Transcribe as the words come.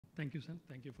Thank you, sir.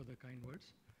 Thank you for the kind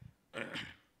words.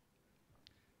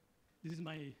 This is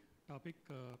my topic.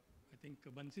 I think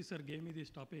Bansi sir gave me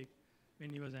this topic when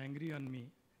he was angry on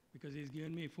me because he's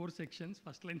given me 4 sections: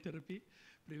 first line therapy,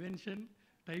 prevention,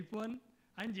 type 1,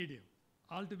 and GDM,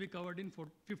 all to be covered in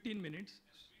 15 minutes.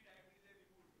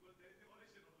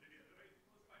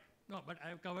 No, but I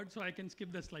have covered, so I can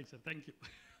skip the slide, sir. Thank you.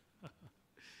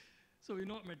 So we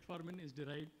know metformin is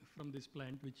derived from this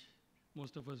plant, which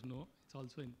most of us know. It's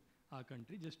also in our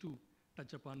country. Just to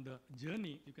touch upon the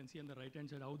journey, you can see on the right-hand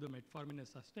side how the metformin has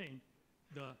sustained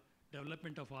the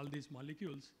development of all these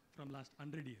molecules from last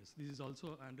 100 years. This is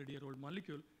also a 100-year-old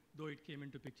molecule, though it came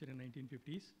into picture in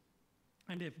 1950s.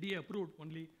 And FDA approved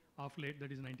only of late, that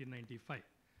is 1995.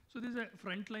 So this is a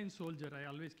frontline soldier. I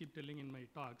always keep telling in my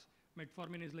talks,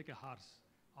 metformin is like a horse.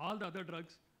 All the other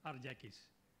drugs are jockeys.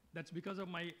 That's because of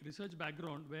my research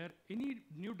background, where any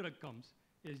new drug comes,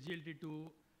 SGLT2,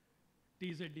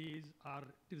 TZDs, or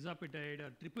tirzepatide, or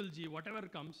triple G, whatever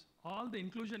comes, all the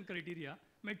inclusion criteria,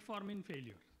 metformin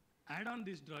failure. Add on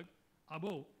this drug,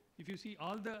 above, if you see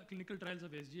all the clinical trials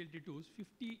of SGLT2s,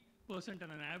 50% on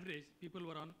an average, people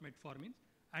were on metformin.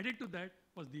 Added to that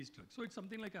was these drugs. So it's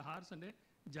something like a horse and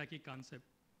a jockey concept.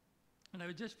 And I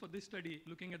was just, for this study,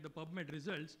 looking at the PubMed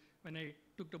results. When I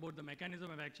talked about the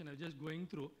mechanism of action, I was just going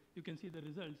through. You can see the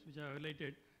results, which I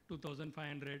highlighted,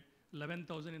 2,500,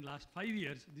 11,000 in last 5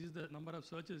 years. This is the number of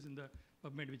searches in the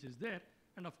PubMed which is there.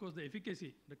 And of course, the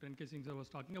efficacy, Dr. N.K. Singh sir was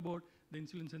talking about, the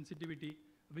insulin sensitivity,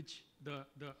 which the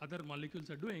other molecules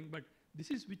are doing. But this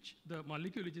is which the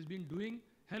molecule which has been doing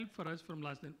help for us from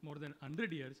more than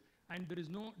 100 years. And there is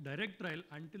no direct trial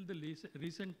until the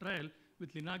recent trial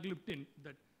with linagliptin,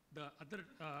 that the other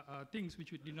things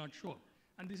which we did not show.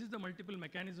 And this is the multiple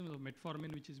mechanisms of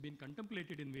metformin which has been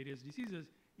contemplated in various diseases,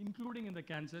 including in the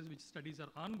cancers, which studies are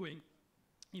ongoing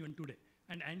even today.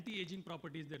 And anti-aging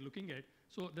properties they're looking at.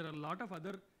 So there are a lot of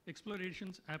other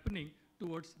explorations happening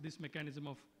towards this mechanism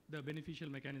of the beneficial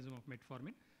mechanism of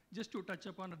metformin. Just to touch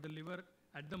upon at the liver,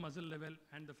 at the muscle level,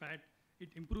 and the fat, it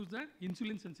improves the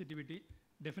insulin sensitivity,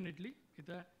 definitely. With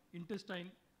the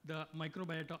intestine, the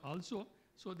microbiota also.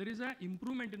 So there is an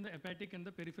improvement in the hepatic and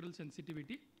the peripheral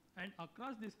sensitivity. And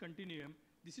across this continuum,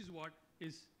 this is what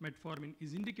is metformin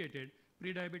is indicated: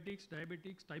 pre-diabetics,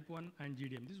 diabetics, type 1, and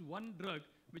GDM. This is one drug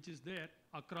which is there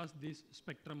across this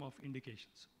spectrum of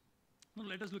indications. Now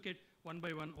let us look at one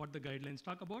by one what the guidelines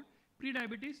talk about.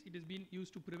 Pre-diabetes, it has been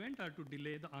used to prevent or to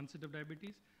delay the onset of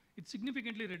diabetes. It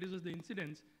significantly reduces the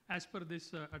incidence as per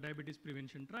this diabetes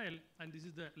prevention trial. And this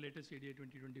is the latest ADA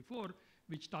 2024,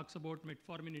 which talks about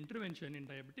metformin intervention in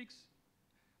diabetics.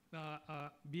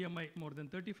 BMI more than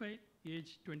 35,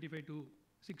 age 25 to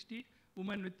 60,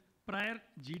 women with prior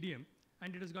GDM.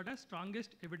 And it has got a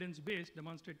strongest evidence-based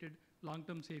demonstrated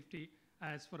long-term safety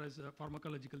as far as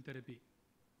pharmacological therapy.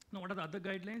 Now, what are the other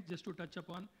guidelines? Just to touch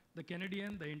upon, the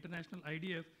Canadian, the international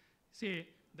IDF say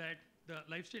that the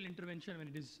lifestyle intervention, when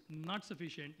it is not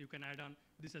sufficient, you can add on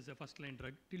this as a first-line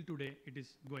drug. Till today, it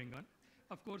is going on.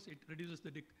 Of course, it reduces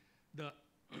the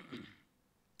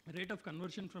rate of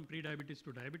conversion from pre-diabetes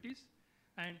to diabetes.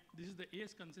 And this is the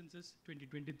AS Consensus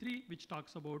 2023, which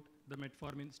talks about the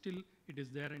metformin. Still, it is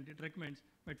there, and it recommends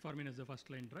metformin as a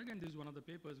first-line drug. And this is one of the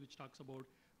papers which talks about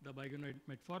the biguanide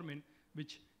metformin,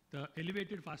 which the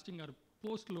elevated fasting or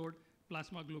post-load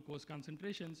plasma glucose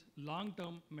concentrations,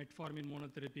 long-term metformin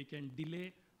monotherapy can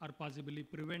delay or possibly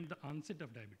prevent the onset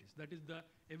of diabetes. That is the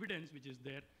evidence which is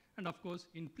there. And of course,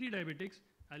 in pre-diabetics,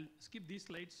 I'll skip these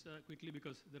slides quickly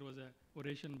because there was a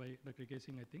oration by Dr. K.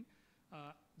 Singh, I think.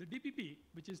 The DPP,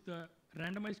 which is the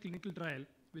randomized clinical trial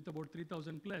with about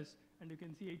 3,000 plus, and you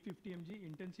can see 850 mg,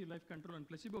 intensive life control and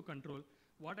placebo control.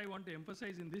 What I want to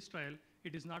emphasize in this trial,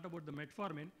 it is not about the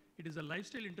metformin, it is a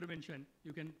lifestyle intervention.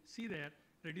 You can see there,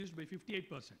 reduced by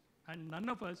 58%. And none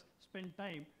of us spend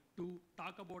time to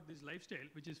talk about this lifestyle,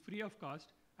 which is free of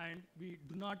cost, and we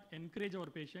do not encourage our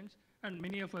patients, and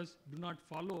many of us do not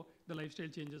follow the lifestyle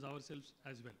changes ourselves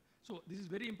as well. So this is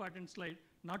very important slide,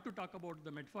 not to talk about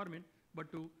the metformin,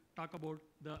 but to talk about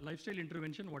the lifestyle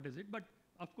intervention, what is it. But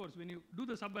of course, when you do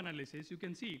the sub-analysis, you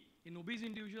can see in obese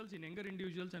individuals, in younger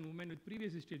individuals, and women with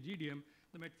previous history of GDM,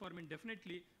 the metformin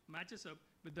definitely matches up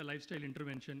with the lifestyle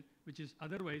intervention, which is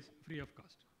otherwise free of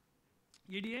cost.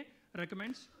 ADA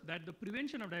recommends that the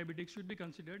prevention of diabetics should be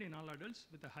considered in all adults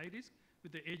with a high risk,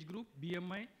 with the age group,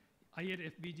 BMI, higher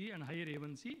FBG, and higher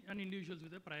A1C, and individuals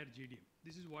with a prior GDM.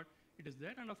 This is what it is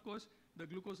there. And of course, the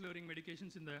glucose-lowering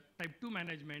medications in the type 2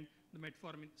 management, the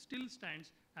metformin still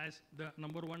stands as the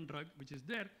 #1 drug, which is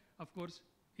there. Of course,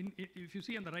 if you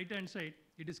see on the right-hand side,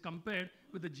 it is compared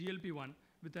with the GLP-1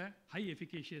 with a high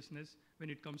efficaciousness when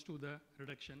it comes to the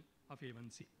reduction of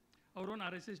A1C. our own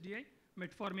RSSDI,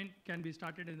 metformin can be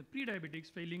started in the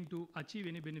pre-diabetics failing to achieve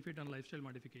any benefit on lifestyle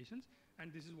modifications.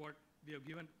 And this is what we have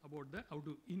given about the how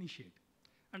to initiate.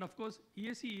 And of course,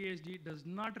 ESC-EASD does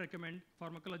not recommend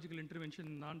pharmacological intervention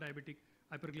in non-diabetic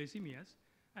hyperglycemias.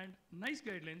 And NICE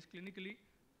guidelines clinically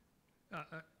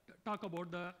talk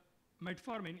about the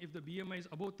metformin if the BMI is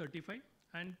above 35,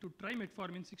 and to try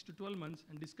metformin 6 to 12 months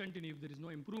and discontinue if there is no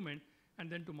improvement, and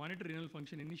then to monitor renal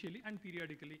function initially and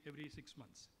periodically every 6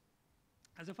 months.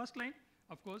 As a first line,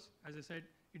 of course, as I said,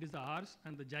 it is the Rs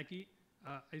and the Jackie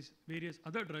is various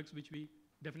other drugs which we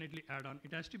definitely add on.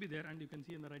 It has to be there, and you can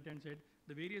see on the right-hand side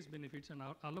the various benefits, and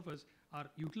all of us are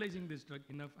utilizing this drug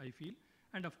enough, I feel.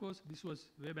 And of course, this was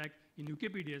way back in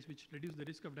UKPDS, which reduced the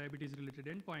risk of diabetes-related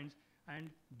endpoints and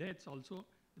deaths also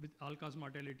with all-cause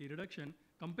mortality reduction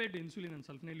compared to insulin and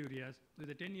sulfonylureas. With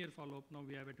a 10-year follow-up, now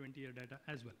we have a 20-year data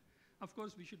as well. Of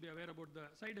course, we should be aware about the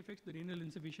side effects, the renal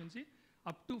insufficiency.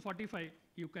 Up to 45,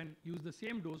 you can use the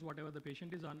same dose, whatever the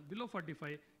patient is on. Below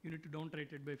 45, you need to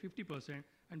downtitrate it by 50%,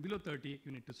 and below 30,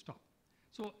 you need to stop.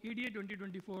 So ADA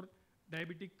 2024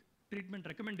 diabetic treatment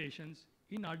recommendations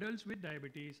in adults with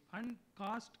diabetes and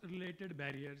cost-related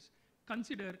barriers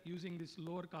consider using this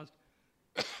lower cost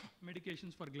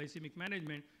medications for glycemic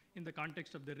management in the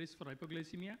context of the risk for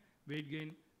hypoglycemia, weight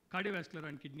gain, cardiovascular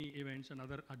and kidney events, and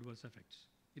other adverse effects.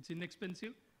 It's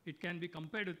inexpensive. It can be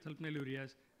compared with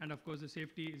sulfonylureas, and of course the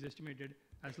safety is estimated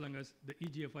as long as the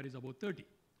eGFR is above 30.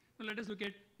 Now let us look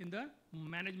at in the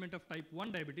management of type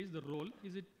 1 diabetes, the role.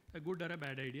 Is it a good or a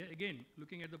bad idea? Again,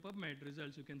 looking at the PubMed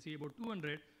results, you can see about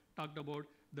 200 talked about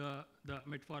the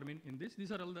metformin in this.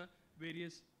 These are all the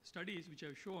various studies which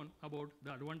have shown about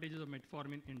the advantages of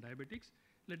metformin in diabetics.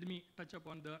 Let me touch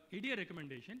upon the ADA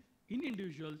recommendation. In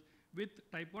individuals with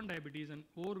type 1 diabetes and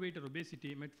overweight or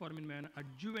obesity, metformin may have an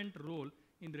adjuvant role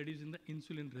in reducing the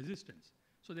insulin resistance.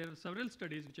 So there are several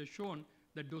studies which have shown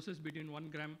that doses between 1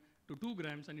 gram to 2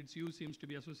 grams and its use seems to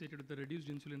be associated with the reduced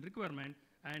insulin requirement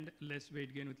and less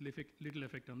weight gain with little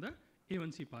effect on the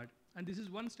A1C part. And this is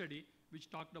one study which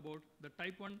talked about the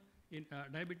type 1 in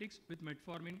diabetics with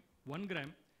metformin 1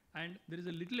 gram, and there is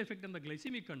a little effect on the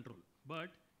glycemic control, but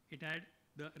it had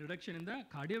the reduction in the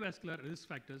cardiovascular risk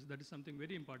factors. That is something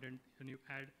very important when you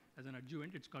add as an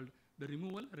adjuvant. It's called the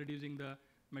removal, reducing the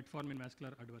metformin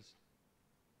vascular adverse.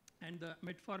 And the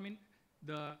metformin,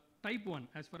 the type 1,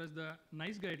 as far as the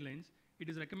NICE guidelines, it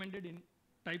is recommended in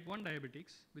type 1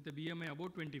 diabetics with a BMI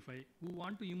about 25 who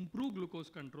want to improve glucose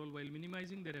control while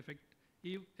minimizing their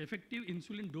effective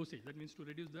insulin dosage. That means to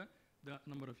reduce the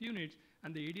number of units.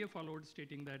 And the ADA followed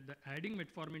stating that the adding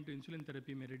metformin to insulin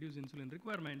therapy may reduce insulin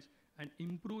requirements and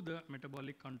improve the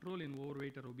metabolic control in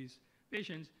overweight or obese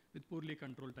patients with poorly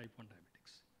controlled type 1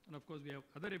 diabetics. And of course, we have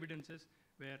other evidences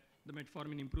where the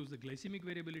metformin improves the glycemic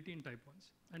variability in type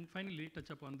 1s. And finally, touch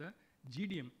upon the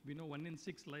GDM. We know 1 in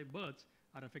 6 live births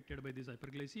are affected by this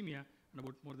hyperglycemia, and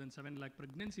about more than 7 lakh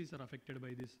pregnancies are affected by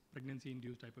this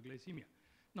pregnancy-induced hyperglycemia.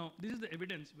 Now, this is the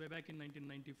evidence way back in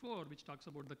 1994, which talks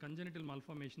about the congenital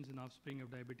malformations in offspring of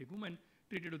diabetic women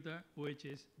treated with the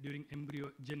OHS during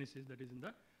embryogenesis, that is in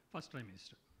the first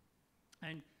trimester.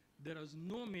 And there is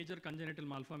no major congenital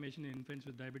malformation in infants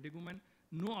with diabetic women,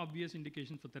 no obvious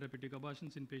indications for therapeutic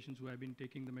abortions in patients who have been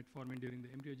taking the metformin during the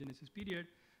embryogenesis period.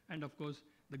 And of course,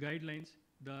 the guidelines,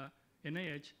 the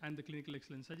NIH and the clinical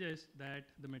excellence suggest that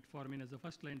the metformin as a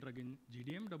first-line drug in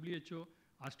GDM, WHO,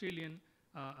 Australian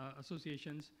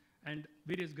associations, and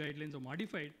various guidelines have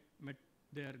modified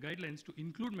their guidelines to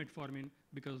include metformin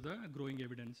because of the growing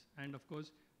evidence. And of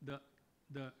course, the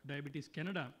Diabetes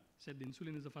Canada said the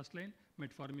insulin is the first line.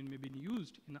 Metformin may be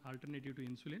used in an alternative to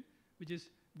insulin, which is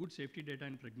good safety data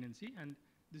in pregnancy. And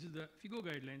this is the FIGO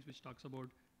guidelines, which talks about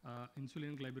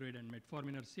insulin, glyburide, and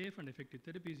metformin are safe and effective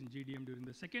therapies in GDM during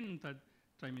the second and third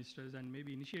trimesters and may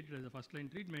be initiated as a first-line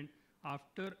treatment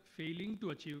after failing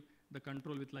to achieve the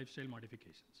control with lifestyle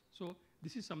modifications. So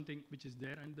this is something which is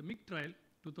there. And the MIG trial,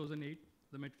 2008,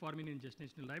 the metformin in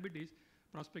gestational diabetes,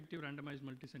 prospective randomized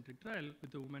multicentric trial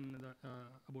with a woman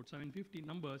about 750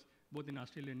 numbers, both in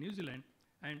Australia and New Zealand.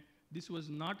 And this was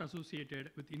not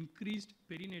associated with increased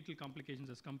perinatal complications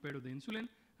as compared to the insulin.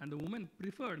 And the woman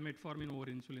preferred metformin over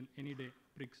insulin any day,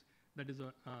 pricks. That is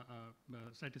a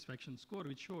satisfaction score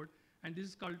which showed. And this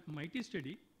is called MIGHTY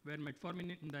study, where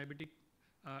metformin in diabetic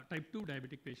type 2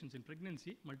 diabetic patients in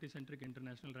pregnancy, multicentric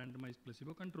international randomized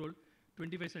placebo controlled,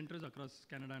 25 centers across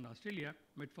Canada and Australia,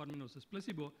 metformin versus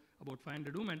placebo, about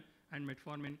 500 women, and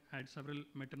metformin had several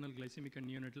maternal glycemic and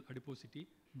neonatal adiposity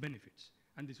benefits.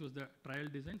 And this was the trial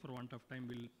design. For want of time,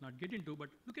 we'll not get into, but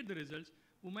look at the results.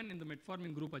 Women in the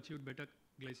metformin group achieved better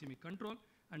glycemic control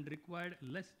and required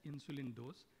less insulin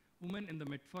dose, women in the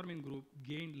metformin group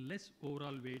gained less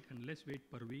overall weight and less weight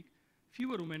per week.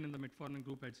 Fewer women in the metformin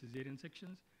group had cesarean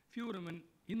sections. Fewer women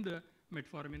in the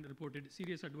metformin reported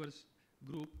serious adverse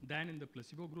group than in the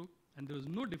placebo group. And there was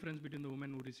no difference between the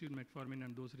women who received metformin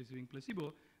and those receiving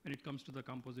placebo when it comes to the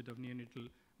composite of neonatal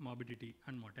morbidity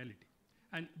and mortality.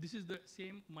 And this is the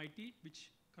same MIGHTY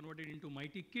which converted into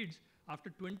MIGHTY Kids after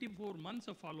 24 months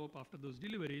of follow-up after those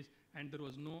deliveries, and there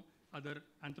was no other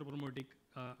anthropometric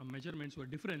measurements or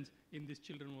difference in these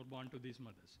children who were born to these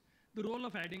mothers. The role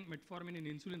of adding metformin in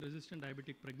insulin-resistant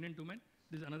diabetic pregnant women,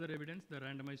 this is another evidence, the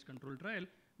randomized control trial,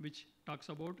 which talks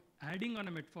about adding on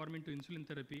a metformin to insulin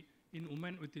therapy in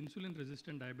women with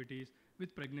insulin-resistant diabetes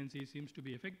with pregnancy seems to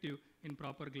be effective in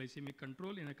proper glycemic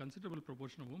control in a considerable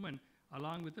proportion of women,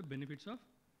 along with the benefits of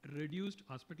reduced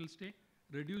hospital stay,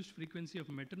 reduced frequency of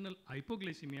maternal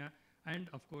hypoglycemia, and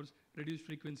of course, reduced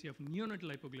frequency of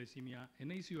neonatal hypoglycemia,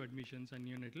 NICU admissions, and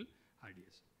neonatal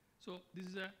RDS. So this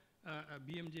is a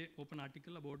BMJ open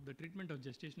article about the treatment of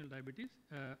gestational diabetes,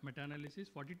 meta-analysis,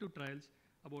 42 trials,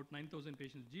 about 9,000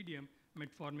 patients GDM,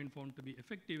 metformin found to be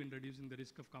effective in reducing the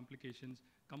risk of complications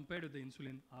compared to the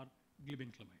insulin or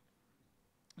glibenclamide.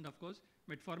 And of course,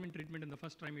 metformin treatment in the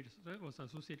first trimester was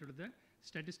associated with a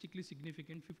statistically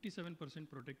significant 57%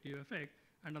 protective effect.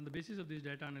 And on the basis of this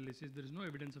data analysis, there is no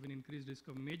evidence of an increased risk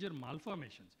of major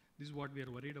malformations. This is what we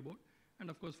are worried about. And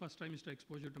of course, first trimester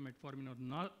exposure to metformin are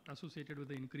not associated with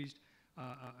the increased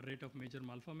rate of major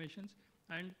malformations.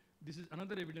 And this is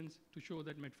another evidence to show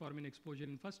that metformin exposure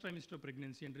in first trimester of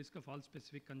pregnancy and risk of all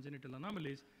specific congenital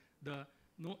anomalies,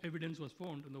 no evidence was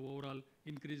found in the overall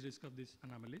increased risk of these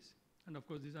anomalies. And of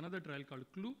course, this is another trial called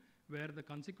CLUE, where the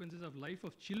consequences of life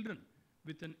of children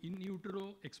with an in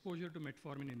utero exposure to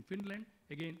metformin in Finland,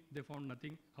 again, they found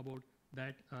nothing about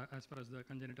that as far as the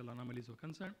congenital anomalies were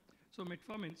concerned. So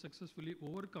metformin successfully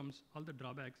overcomes all the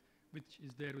drawbacks which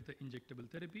is there with the injectable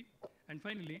therapy. And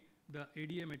finally, the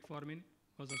ADA metformin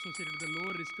was associated with a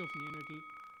lower risk of neonatal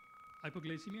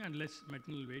hypoglycemia and less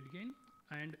maternal weight gain.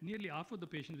 And nearly half of the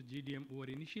patients with GDM who were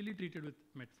initially treated with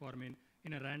metformin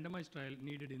in a randomized trial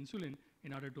needed insulin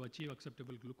in order to achieve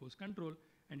acceptable glucose control.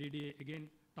 And ADA again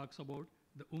talks about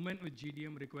the women with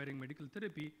GDM requiring medical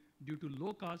therapy due to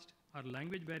low cost or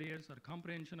language barriers or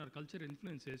comprehension or culture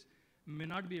influences may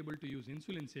not be able to use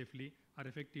insulin safely or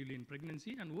effectively in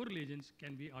pregnancy, and oral agents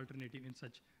can be alternative in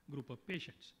such group of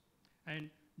patients. And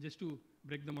just to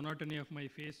break the monotony of my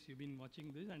face, you've been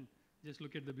watching this, and just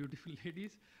look at the beautiful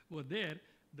ladies who are there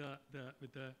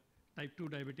with the type 2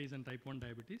 diabetes and type 1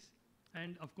 diabetes.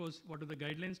 And of course, what do the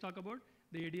guidelines talk about?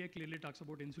 The ADA clearly talks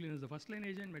about insulin as the first line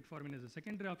agent, metformin as a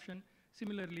secondary option.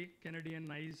 Similarly, Canadian,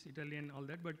 NICE, Italian, all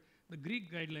that, but the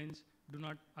Greek guidelines do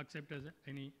not accept as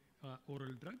any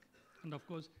oral drug. And of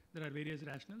course, there are various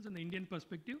rationales. In the Indian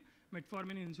perspective,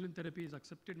 metformin and insulin therapy is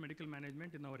accepted medical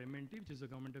management in our MNT, which is the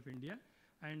Government of India.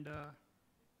 And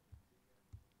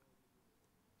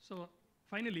so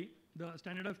finally, the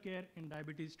standard of care in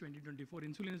diabetes 2024,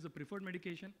 insulin is the preferred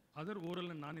medication. Other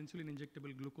oral and non-insulin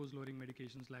injectable glucose-lowering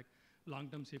medications like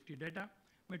long-term safety data.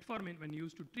 Metformin, when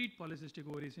used to treat polycystic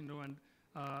ovary syndrome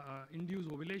and induce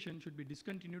ovulation, should be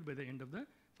discontinued by the end of the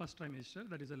first trimester.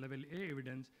 That is a level A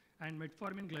evidence. And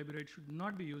metformin glyburate should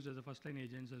not be used as a first-line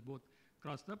agents as both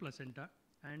cross the placenta.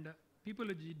 And people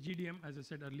with GDM, as I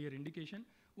said earlier, indication,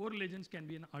 oral agents can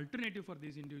be an alternative for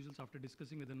these individuals after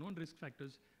discussing with the known risk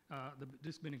factors, the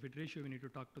risk-benefit ratio, we need to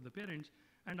talk to the parents.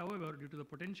 And however, due to the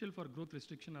potential for growth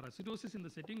restriction or acidosis in the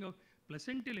setting of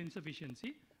placental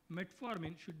insufficiency,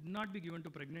 metformin should not be given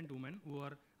to pregnant women who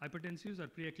are hypertensive or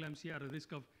preeclampsia or a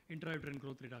risk of intrauterine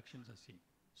growth reductions are seen.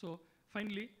 So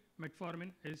finally,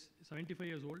 metformin is 75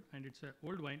 years old and it's an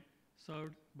old wine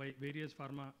served by various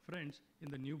pharma friends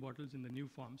in the new bottles, in the new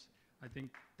forms. I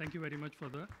think, thank you very much for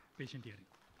the patient hearing.